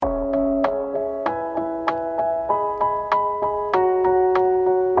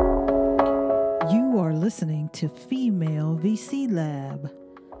listening to Female VC Lab,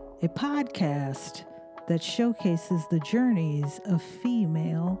 a podcast that showcases the journeys of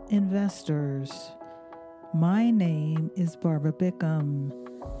female investors. My name is Barbara Bickham,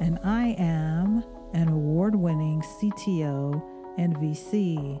 and I am an award-winning CTO and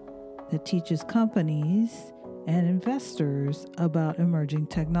VC that teaches companies and investors about emerging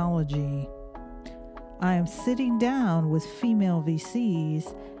technology. I am sitting down with female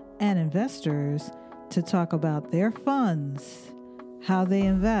VCs and investors to talk about their funds, how they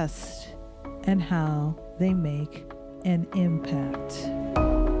invest, and how they make an impact.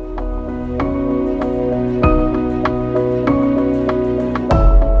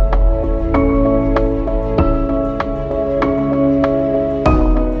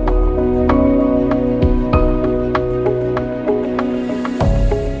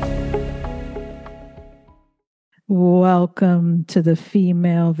 Welcome to the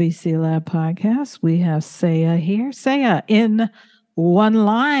Female VC Lab podcast. We have Saya here. Saya, in one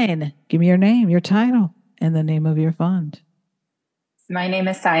line, give me your name, your title, and the name of your fund. My name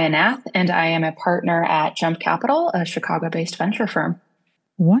is Saya Nath, and I am a partner at Jump Capital, a Chicago-based venture firm.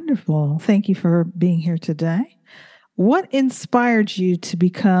 Wonderful. Thank you for being here today. What inspired you to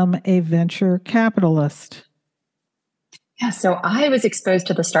become a venture capitalist? Yeah, so I was exposed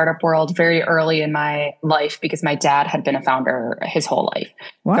to the startup world very early in my life because my dad had been a founder his whole life.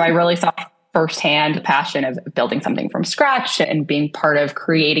 Wow. So I really saw firsthand the passion of building something from scratch and being part of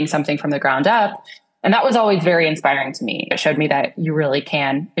creating something from the ground up. And that was always very inspiring to me. It showed me that you really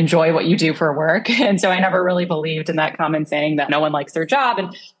can enjoy what you do for work. And so I never really believed in that common saying that no one likes their job.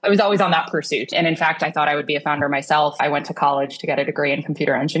 And I was always on that pursuit. And in fact, I thought I would be a founder myself. I went to college to get a degree in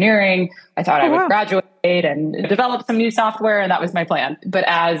computer engineering. I thought I would graduate and develop some new software. And that was my plan. But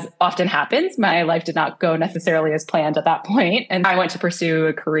as often happens, my life did not go necessarily as planned at that point. And I went to pursue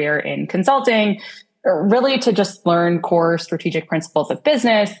a career in consulting, really to just learn core strategic principles of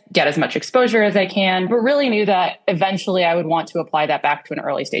business, get as much exposure as I can, but really knew that eventually I would want to apply that back to an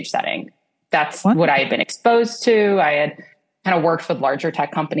early stage setting. That's what I had been exposed to. I had kind of worked with larger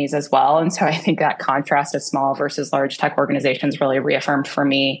tech companies as well. And so I think that contrast of small versus large tech organizations really reaffirmed for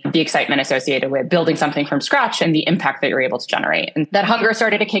me the excitement associated with building something from scratch and the impact that you're able to generate. And that hunger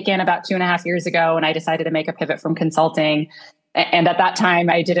started to kick in about 2.5 years ago, and I decided to make a pivot from consulting. And at that time,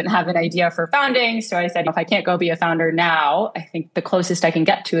 I didn't have an idea for founding. So I said, if I can't go be a founder now, I think the closest I can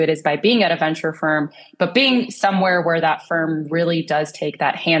get to it is by being at a venture firm, but being somewhere where that firm really does take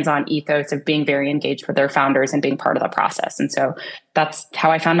that hands-on ethos of being very engaged with their founders and being part of the process. And so that's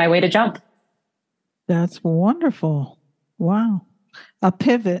how I found my way to Jump. That's wonderful. Wow. A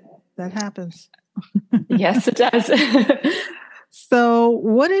pivot that happens. Yes, it does. So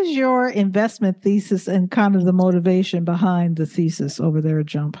what is your investment thesis and kind of the motivation behind the thesis over there at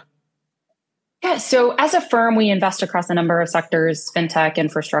Jump? Yeah, so as a firm, we invest across a number of sectors: fintech,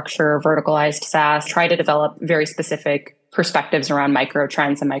 infrastructure, verticalized SaaS, try to develop very specific perspectives around micro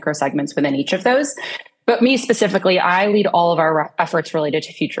trends and micro segments within each of those. But me specifically, I lead all of our efforts related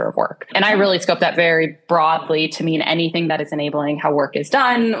to future of work. And I really scope that very broadly to mean anything that is enabling how work is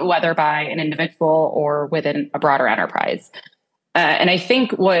done, whether by an individual or within a broader enterprise. And I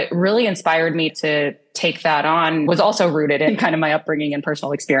think what really inspired me to take that on was also rooted in kind of my upbringing and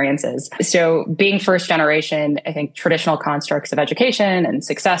personal experiences. So being first generation, I think traditional constructs of education and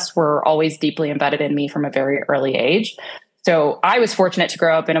success were always deeply embedded in me from a very early age. So I was fortunate to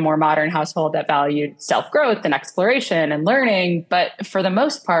grow up in a more modern household that valued self-growth and exploration and learning. But for the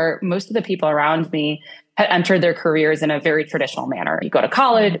most part, most of the people around me had entered their careers in a very traditional manner. You go to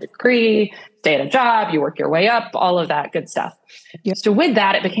college, degree, stay at a job, you work your way up, all of that good stuff. Yep. So with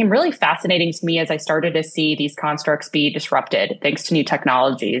that, it became really fascinating to me as I started to see these constructs be disrupted thanks to new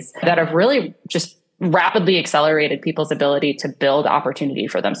technologies that have really just rapidly accelerated people's ability to build opportunity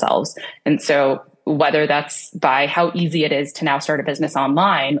for themselves. And so whether that's by how easy it is to now start a business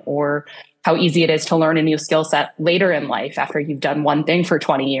online, or how easy it is to learn a new skill set later in life after you've done one thing for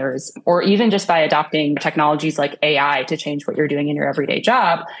 20 years, or even just by adopting technologies like AI to change what you're doing in your everyday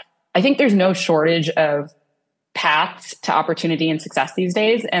job, I think there's no shortage of paths to opportunity and success these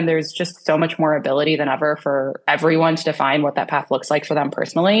days. And there's just so much more ability than ever for everyone to define what that path looks like for them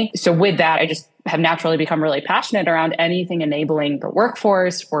personally. So with that, I just have naturally become really passionate around anything enabling the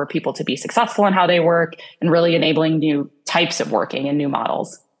workforce for people to be successful in how they work and really enabling new types of working and new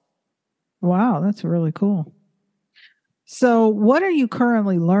models. Wow, that's really cool. So what are you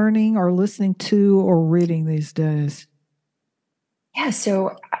currently learning or listening to or reading these days? Yeah,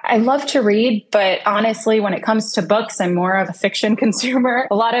 so I love to read, but honestly, when it comes to books, I'm more of a fiction consumer.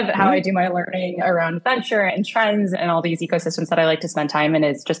 A lot of how I do my learning around venture and trends and all these ecosystems that I like to spend time in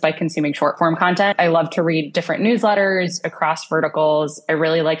is just by consuming short form content. I love to read different newsletters across verticals. I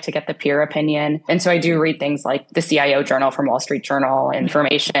really like to get the peer opinion. And so I do read things like the CIO Journal from Wall Street Journal,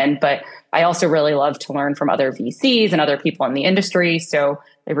 information, but I also really love to learn from other VCs and other people in the industry. So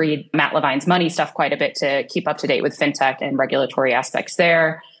I read Matt Levine's Money stuff quite a bit to keep up to date with fintech and regulatory aspects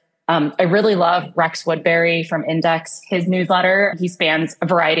there. I really love Rex Woodbury from Index, his newsletter. He spans a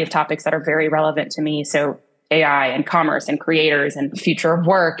variety of topics that are very relevant to me. So AI and commerce and creators and future of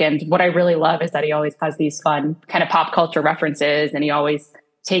work. And what I really love is that he always has these fun kind of pop culture references, and he always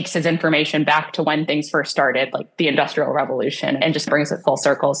takes his information back to when things first started, like the Industrial Revolution, and just brings it full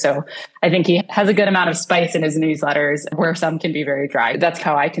circle. So I think he has a good amount of spice in his newsletters where some can be very dry. That's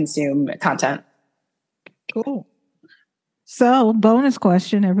how I consume content. Cool. So bonus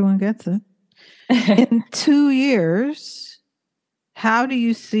question, everyone gets it. In 2 years, how do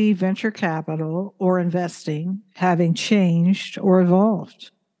you see venture capital or investing having changed or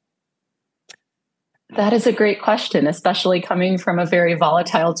evolved? That is a great question, especially coming from a very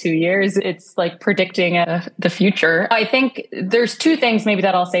volatile 2 years. It's like predicting the future. I think there's two things maybe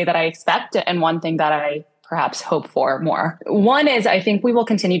that I'll say that I expect, and one thing that I perhaps hope for more. One is I think we will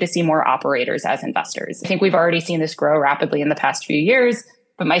continue to see more operators as investors. I think we've already seen this grow rapidly in the past few years,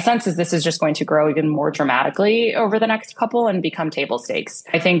 but my sense is this is just going to grow even more dramatically over the next couple and become table stakes.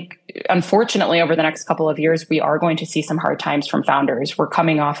 I think, unfortunately, over the next couple of years, we are going to see some hard times from founders. We're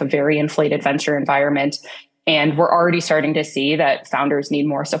coming off a very inflated venture environment, and we're already starting to see that founders need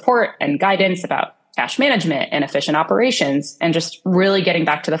more support and guidance about cash management and efficient operations and just really getting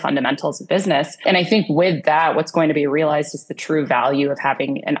back to the fundamentals of business. And I think with that, what's going to be realized is the true value of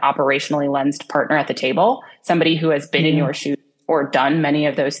having an operationally lensed partner at the table, somebody who has been in your shoes or done many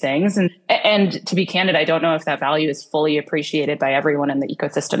of those things. And to be candid, I don't know if that value is fully appreciated by everyone in the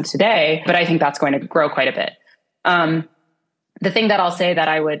ecosystem today, but I think that's going to grow quite a bit. The thing that I'll say that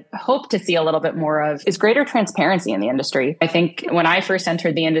I would hope to see a little bit more of is greater transparency in the industry. I think when I first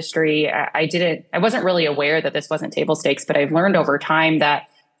entered the industry, I wasn't really aware that this wasn't table stakes, but I've learned over time that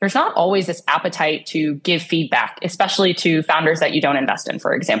there's not always this appetite to give feedback, especially to founders that you don't invest in,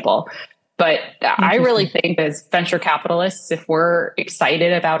 for example. But I really think as venture capitalists, if we're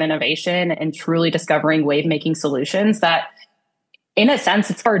excited about innovation and truly discovering wave-making solutions, that in a sense,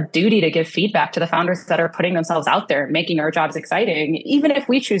 it's our duty to give feedback to the founders that are putting themselves out there, making our jobs exciting. Even if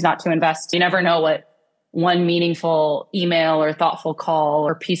we choose not to invest, you never know what one meaningful email or thoughtful call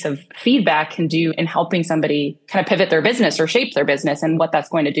or piece of feedback can do in helping somebody kind of pivot their business or shape their business and what that's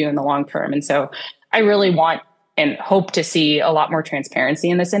going to do in the long term. And so I really want and hope to see a lot more transparency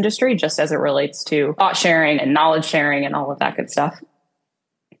in this industry, just as it relates to thought sharing and knowledge sharing and all of that good stuff.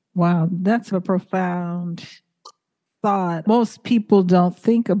 Wow, that's a profound thought. Most people don't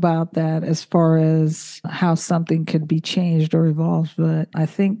think about that as far as how something could be changed or evolved, but I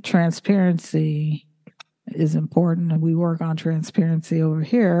think transparency is important, and we work on transparency over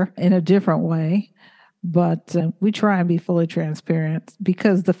here in a different way, but we try and be fully transparent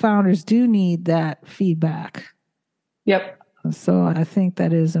because the founders do need that feedback. Yep. So I think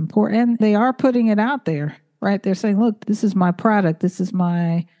that is important. And they are putting it out there, right? They're saying, look, this is my product. This is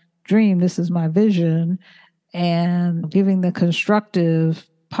my dream. This is my vision. And giving the constructive,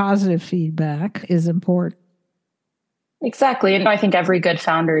 positive feedback is important. Exactly. And I think every good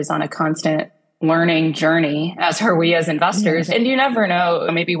founder is on a constant learning journey, as are we as investors. Yes. And you never know,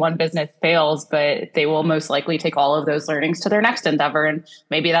 maybe one business fails, but they will most likely take all of those learnings to their next endeavor. And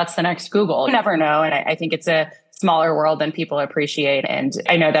maybe that's the next Google. You never know. And I think it's a smaller world than people appreciate. And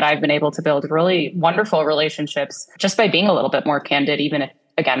I know that I've been able to build really wonderful relationships just by being a little bit more candid, even if,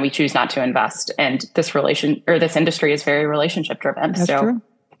 again, we choose not to invest. And this industry is very relationship driven. That's true.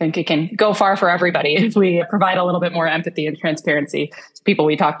 I think it can go far for everybody if we provide a little bit more empathy and transparency to people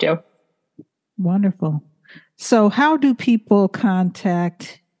we talk to. Wonderful. So how do people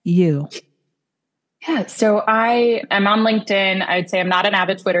contact you? Yeah, so I am on LinkedIn. I'd say I'm not an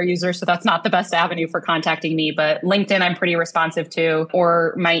avid Twitter user, so that's not the best avenue for contacting me. But LinkedIn, I'm pretty responsive to,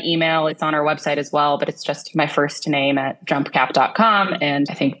 or my email. It's on our website as well, but it's just my first name at jumpcap.com. And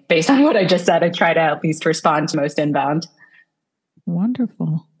I think based on what I just said, I try to at least respond to most inbound.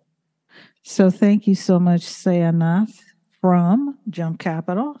 Wonderful. So thank you so much, Sayanath from Jump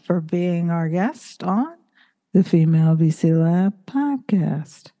Capital, for being our guest on the Female VC Lab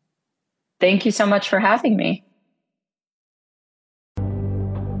podcast. Thank you so much for having me.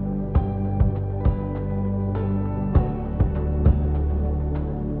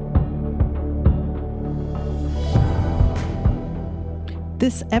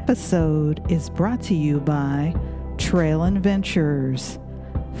 This episode is brought to you by Trailyn Ventures.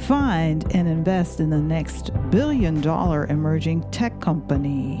 Find and invest in the next billion-dollar emerging tech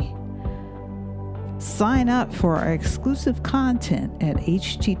company. Sign up for our exclusive content at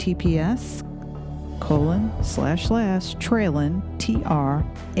https://Trailyn,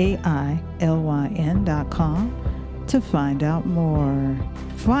 TRAILYN.com to find out more.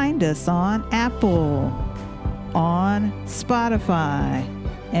 Find us on Apple, on Spotify,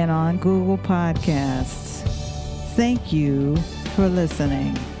 and on Google Podcasts. Thank you for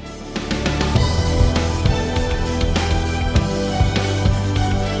listening.